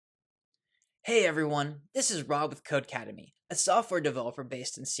Hey everyone, this is Rob with Codecademy, a software developer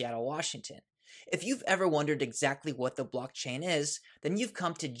based in Seattle, Washington. If you've ever wondered exactly what the blockchain is, then you've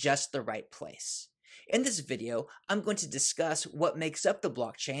come to just the right place. In this video, I'm going to discuss what makes up the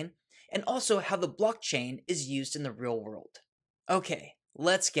blockchain and also how the blockchain is used in the real world. Okay,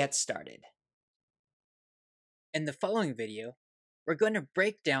 let's get started. In the following video, we're going to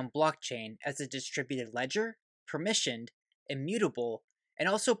break down blockchain as a distributed ledger, permissioned, immutable, and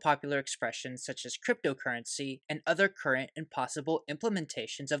also popular expressions such as cryptocurrency and other current and possible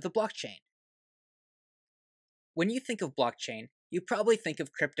implementations of the blockchain. When you think of blockchain, you probably think of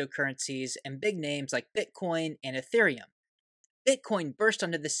cryptocurrencies and big names like Bitcoin and Ethereum. Bitcoin burst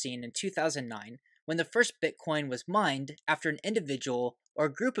onto the scene in 2009 when the first Bitcoin was mined after an individual or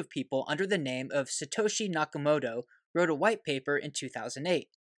a group of people under the name of Satoshi Nakamoto wrote a white paper in 2008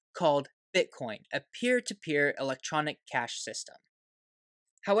 called Bitcoin, a peer-to-peer electronic cash system.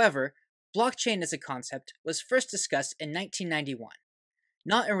 However, blockchain as a concept was first discussed in 1991,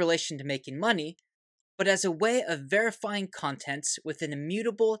 not in relation to making money, but as a way of verifying contents with an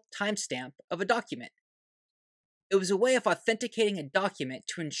immutable timestamp of a document. It was a way of authenticating a document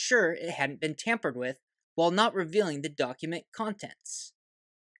to ensure it hadn't been tampered with while not revealing the document contents.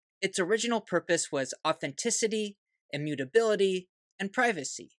 Its original purpose was authenticity, immutability, and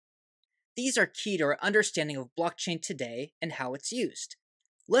privacy. These are key to our understanding of blockchain today and how it's used.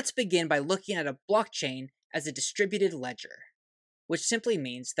 Let's begin by looking at a blockchain as a distributed ledger, which simply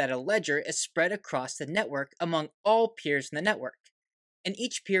means that a ledger is spread across the network among all peers in the network, and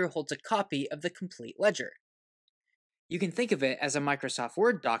each peer holds a copy of the complete ledger. You can think of it as a Microsoft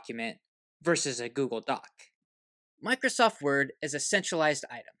Word document versus a Google Doc. Microsoft Word is a centralized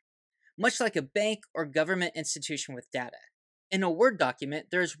item, much like a bank or government institution with data. In a Word document,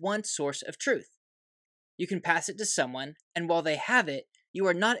 there is one source of truth. You can pass it to someone, and while they have it, you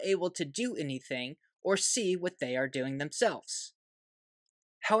are not able to do anything or see what they are doing themselves.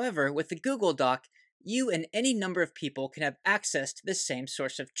 However, with the Google Doc, you and any number of people can have access to the same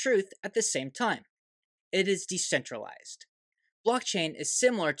source of truth at the same time. It is decentralized. Blockchain is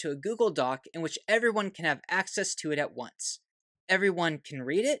similar to a Google Doc in which everyone can have access to it at once. Everyone can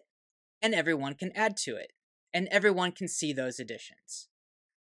read it, and everyone can add to it, and everyone can see those additions.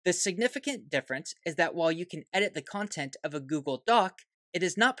 The significant difference is that while you can edit the content of a Google Doc, it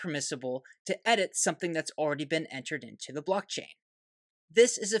is not permissible to edit something that's already been entered into the blockchain.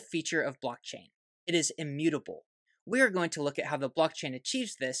 This is a feature of blockchain. It is immutable. We are going to look at how the blockchain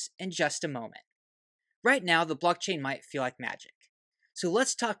achieves this in just a moment. Right now, the blockchain might feel like magic. So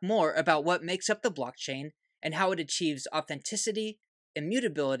let's talk more about what makes up the blockchain and how it achieves authenticity,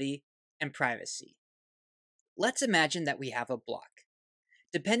 immutability, and privacy. Let's imagine that we have a block.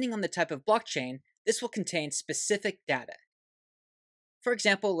 Depending on the type of blockchain, this will contain specific data. For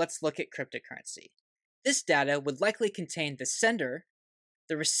example, let's look at cryptocurrency. This data would likely contain the sender,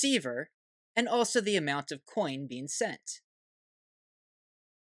 the receiver, and also the amount of coin being sent.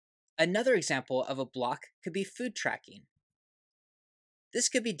 Another example of a block could be food tracking. This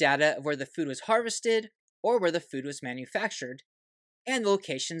could be data of where the food was harvested or where the food was manufactured, and the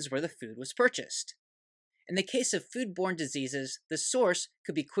locations where the food was purchased. In the case of foodborne diseases, the source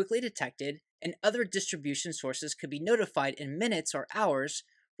could be quickly detected and other distribution sources could be notified in minutes or hours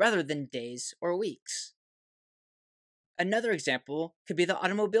rather than days or weeks. Another example could be the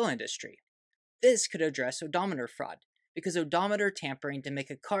automobile industry. This could address odometer fraud, because odometer tampering to make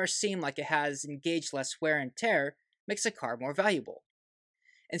a car seem like it has engaged less wear and tear makes a car more valuable.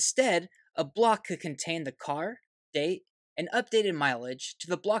 Instead, a block could contain the car, date, and updated mileage to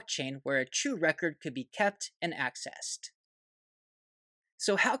the blockchain where a true record could be kept and accessed.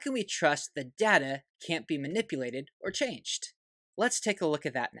 So how can we trust the data can't be manipulated or changed? Let's take a look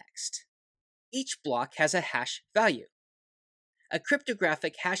at that next. Each block has a hash value. A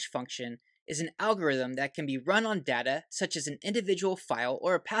cryptographic hash function is an algorithm that can be run on data such as an individual file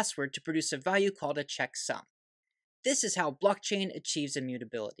or a password to produce a value called a checksum. This is how blockchain achieves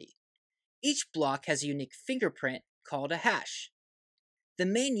immutability. Each block has a unique fingerprint called a hash. The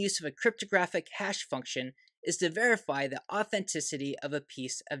main use of a cryptographic hash function is to verify the authenticity of a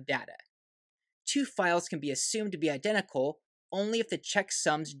piece of data. Two files can be assumed to be identical only if the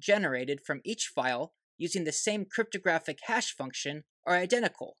checksums generated from each file using the same cryptographic hash function are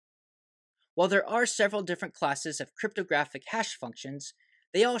identical. While there are several different classes of cryptographic hash functions,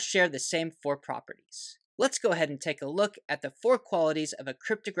 they all share the same four properties. Let's go ahead and take a look at the four qualities of a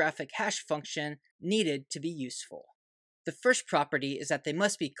cryptographic hash function needed to be useful. The first property is that they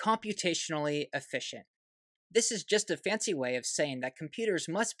must be computationally efficient. This is just a fancy way of saying that computers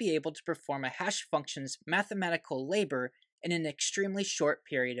must be able to perform a hash function's mathematical labor in an extremely short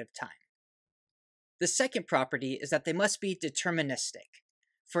period of time. The second property is that they must be deterministic.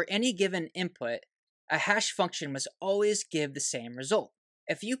 For any given input, a hash function must always give the same result.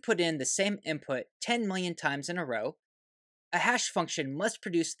 If you put in the same input 10 million times in a row, a hash function must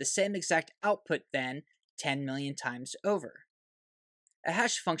produce the same exact output then 10 million times over. A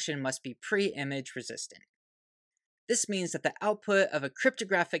hash function must be pre-image resistant. This means that the output of a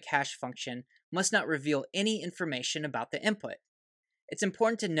cryptographic hash function must not reveal any information about the input. It's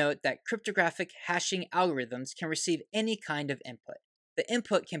important to note that cryptographic hashing algorithms can receive any kind of input. The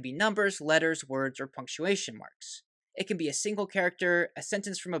input can be numbers, letters, words, or punctuation marks. It can be a single character, a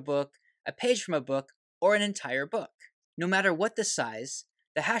sentence from a book, a page from a book, or an entire book. No matter what the size,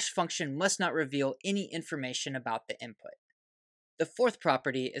 the hash function must not reveal any information about the input. The fourth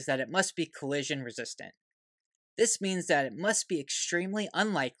property is that it must be collision resistant. This means that it must be extremely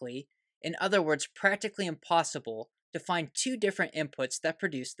unlikely, in other words, practically impossible, to find two different inputs that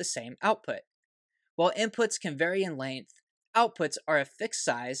produce the same output. While inputs can vary in length, outputs are a fixed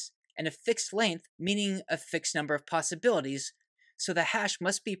size and a fixed length, meaning a fixed number of possibilities, so the hash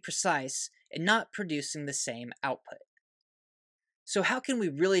must be precise in not producing the same output. So how can we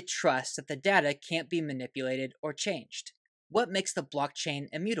really trust that the data can't be manipulated or changed? What makes the blockchain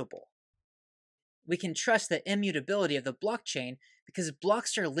immutable? We can trust the immutability of the blockchain because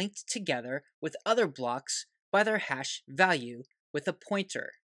blocks are linked together with other blocks by their hash value with a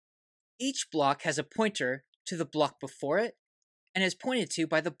pointer. Each block has a pointer to the block before it and is pointed to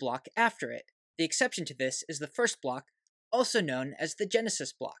by the block after it. The exception to this is the first block, also known as the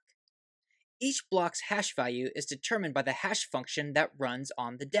genesis block. Each block's hash value is determined by the hash function that runs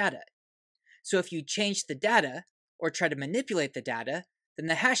on the data. So if you change the data or try to manipulate the data, then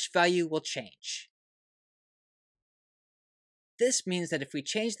the hash value will change. This means that if we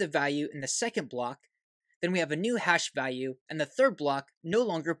change the value in the second block, then we have a new hash value, and the third block no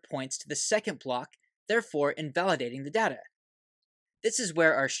longer points to the second block, therefore invalidating the data. This is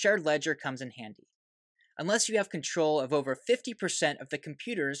where our shared ledger comes in handy. Unless you have control of over 50% of the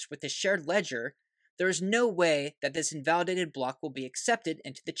computers with a shared ledger, there is no way that this invalidated block will be accepted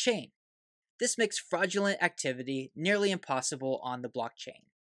into the chain. This makes fraudulent activity nearly impossible on the blockchain.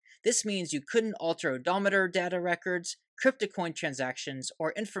 This means you couldn't alter odometer data records, cryptocoin transactions,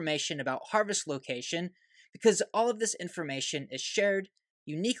 or information about harvest location because all of this information is shared,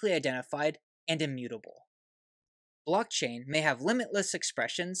 uniquely identified, and immutable. Blockchain may have limitless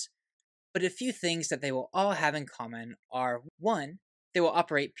expressions, but a few things that they will all have in common are 1. They will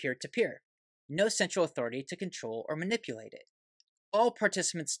operate peer-to-peer. No central authority to control or manipulate it. All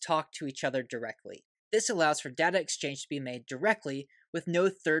participants talk to each other directly. This allows for data exchange to be made directly with no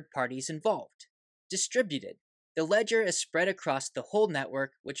third parties involved. Distributed. The ledger is spread across the whole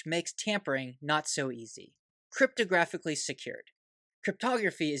network, which makes tampering not so easy. Cryptographically secured.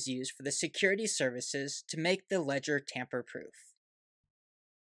 Cryptography is used for the security services to make the ledger tamper-proof.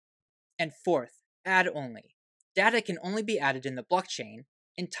 And fourth, add only. Data can only be added in the blockchain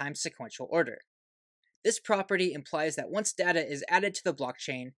in time sequential order. This property implies that once data is added to the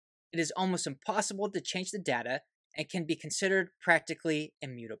blockchain, it is almost impossible to change the data and can be considered practically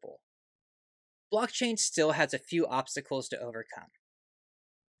immutable. Blockchain still has a few obstacles to overcome.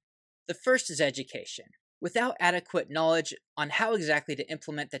 The first is education. Without adequate knowledge on how exactly to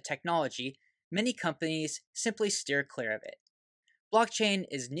implement the technology, many companies simply steer clear of it. Blockchain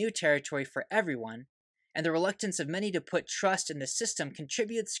is new territory for everyone, and the reluctance of many to put trust in the system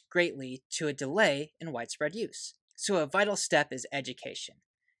contributes greatly to a delay in widespread use. So a vital step is education.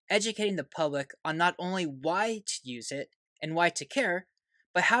 Educating the public on not only why to use it and why to care,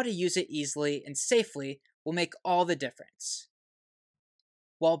 but how to use it easily and safely will make all the difference.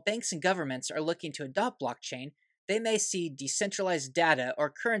 While banks and governments are looking to adopt blockchain, they may see decentralized data or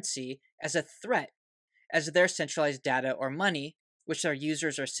currency as a threat, as their centralized data or money, which their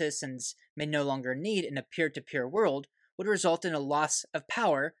users or citizens may no longer need in a peer-to-peer world, would result in a loss of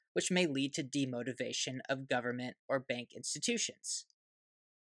power, which may lead to demotivation of government or bank institutions.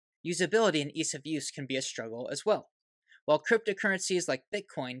 Usability and ease of use can be a struggle as well. While cryptocurrencies like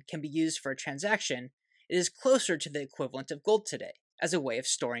Bitcoin can be used for a transaction, it is closer to the equivalent of gold today, as a way of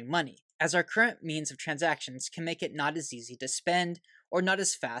storing money, as our current means of transactions can make it not as easy to spend or not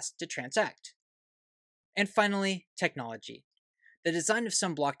as fast to transact. And finally, technology. The design of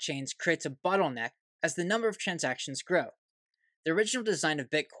some blockchains creates a bottleneck as the number of transactions grow. The original design of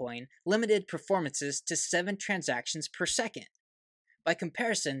Bitcoin limited performances to 7 transactions per second. By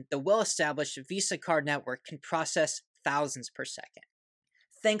comparison, the well-established Visa card network can process thousands per second.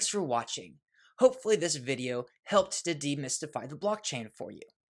 Thanks for watching. Hopefully this video helped to demystify the blockchain for you.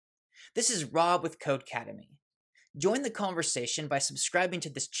 This is Rob with Codecademy. Join the conversation by subscribing to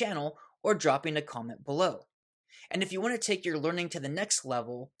this channel or dropping a comment below. And if you want to take your learning to the next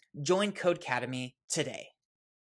level, join Codecademy today.